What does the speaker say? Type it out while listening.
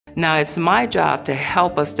Now it's my job to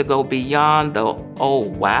help us to go beyond the, oh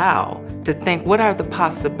wow, to think what are the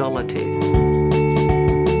possibilities.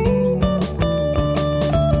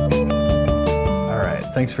 All right,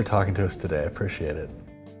 thanks for talking to us today. I appreciate it.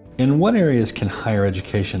 In what areas can higher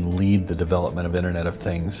education lead the development of Internet of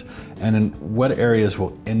Things, and in what areas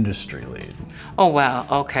will industry lead? Oh wow,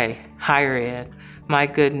 okay, higher ed. My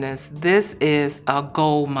goodness, this is a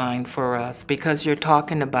gold mine for us because you're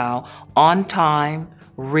talking about on-time,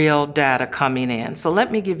 real data coming in. So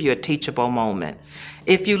let me give you a teachable moment.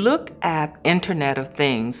 If you look at Internet of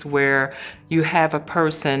Things where you have a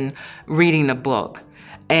person reading a book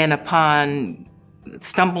and upon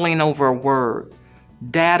stumbling over a word,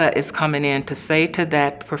 data is coming in to say to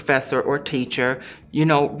that professor or teacher, you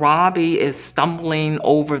know, Robbie is stumbling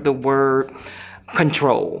over the word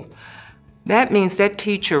control. That means that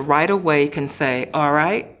teacher right away can say, all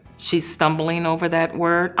right, she's stumbling over that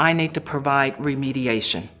word, I need to provide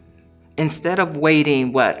remediation. Instead of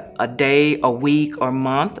waiting, what, a day, a week, or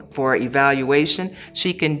month for evaluation,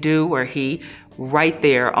 she can do, or he, right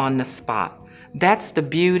there on the spot. That's the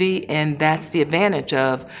beauty and that's the advantage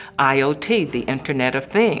of IoT, the Internet of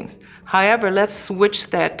Things. However, let's switch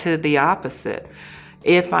that to the opposite.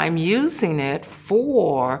 If I'm using it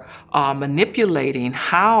for manipulating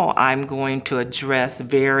how I'm going to address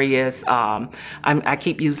various, I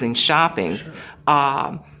keep using shopping,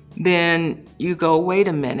 then you go, wait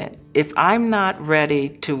a minute. If I'm not ready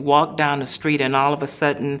to walk down the street and all of a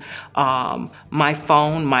sudden my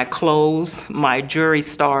phone, my clothes, my jewelry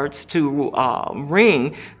starts to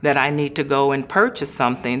ring that I need to go and purchase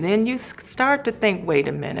something, then you start to think, wait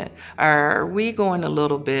a minute, are we going a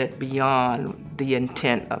little bit beyond the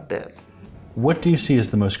intent of this? What do you see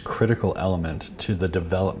as the most critical element to the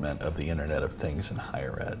development of the Internet of Things in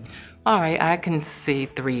higher ed? All right, I can see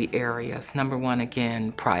three areas. Number one,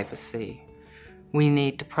 again, privacy. We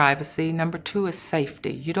need the privacy. Number two is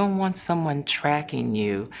safety. You don't want someone tracking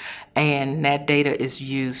you, and that data is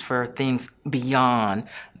used for things beyond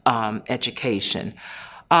education.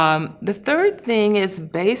 The third thing is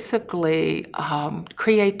basically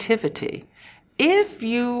creativity. If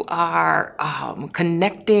you are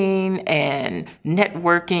connecting and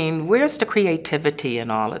networking, where's the creativity in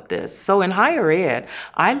all of this? So in higher ed,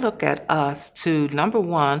 I look at us to, number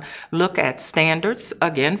one, look at standards,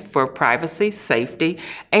 again, for privacy, safety,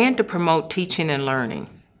 and to promote teaching and learning.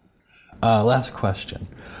 Last question.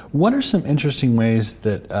 What are some interesting ways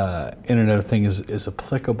that Internet of Things is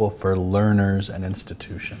applicable for learners and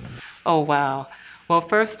institutions? Oh, wow. Well,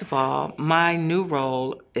 first of all, my new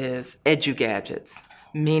role is edu-gadgets,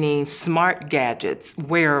 meaning smart gadgets,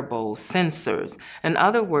 wearables, sensors. In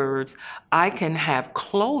other words, I can have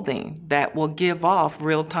clothing that will give off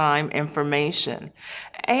real-time information.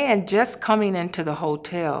 And just coming into the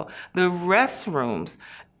hotel, the restrooms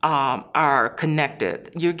are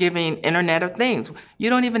connected. You're giving Internet of Things. You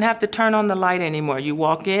don't even have to turn on the light anymore. You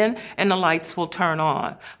walk in and the lights will turn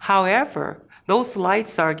on. However, those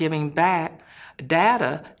lights are giving back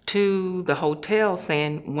data to the hotel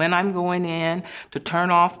saying when I'm going in to turn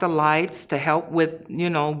off the lights to help with, you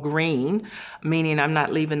know, green, meaning I'm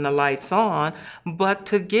not leaving the lights on, but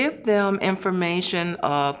to give them information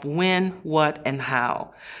of when, what, and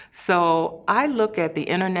how. So I look at the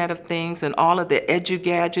Internet of Things and all of the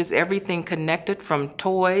edu-gadgets, everything connected from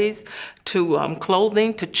toys to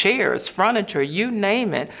clothing to chairs, furniture, you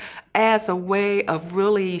name it, as a way of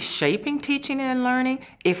really shaping teaching and learning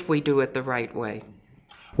if we do it the right way.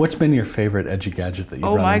 What's been your favorite edu-gadget that you've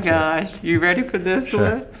run into? Oh my gosh, you ready for this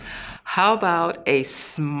Sure. one? How about a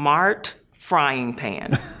smart frying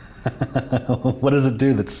pan? What does it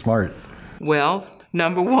do that's smart? Well,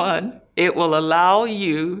 number one, it will allow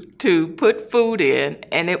you to put food in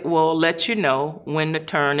and it will let you know when to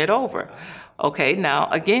turn it over. Okay, now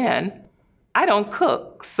again, I don't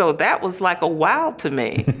cook, so that was like a wow to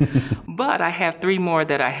me. But I have three more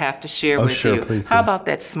that I have to share with sure, you. please How do. about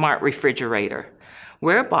that smart refrigerator?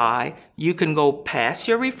 Whereby you can go past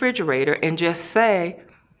your refrigerator and just say,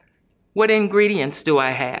 what ingredients do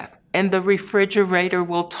I have? And the refrigerator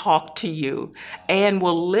will talk to you and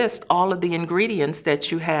will list all of the ingredients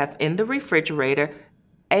that you have in the refrigerator,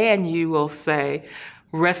 and you will say,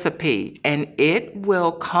 recipe, and it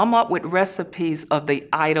will come up with recipes of the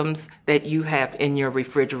items that you have in your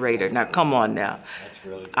refrigerator. Now, come on now. That's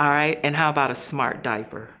really good. All right, and how about a smart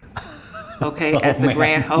diaper? Okay,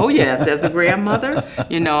 oh yes, as a grandmother,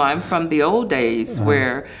 I'm from the old days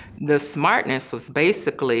where the smartness was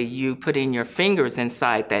basically you putting your fingers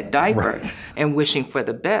inside that diaper and wishing for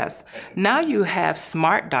the best. Now you have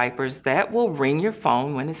smart diapers that will ring your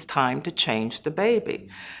phone when it's time to change the baby.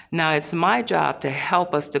 Now it's my job to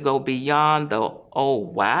help us to go beyond the, oh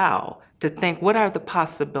wow, to think, what are the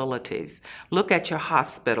possibilities? Look at your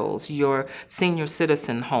hospitals, your senior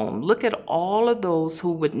citizen home. Look at all of those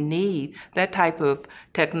who would need that type of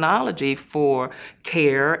technology for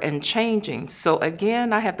care and changing. So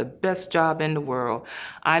again, I have the best job in the world.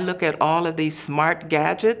 I look at all of these smart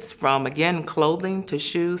gadgets from, again, clothing to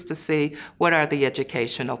shoes to see what are the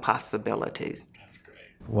educational possibilities.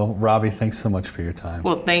 Well, Robbie, thanks so much for your time.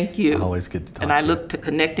 Well, thank you. Always good to talk to you. And I look to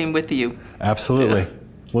connecting with you. Absolutely.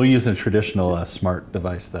 We'll use a traditional smart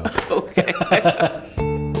device, though. Okay.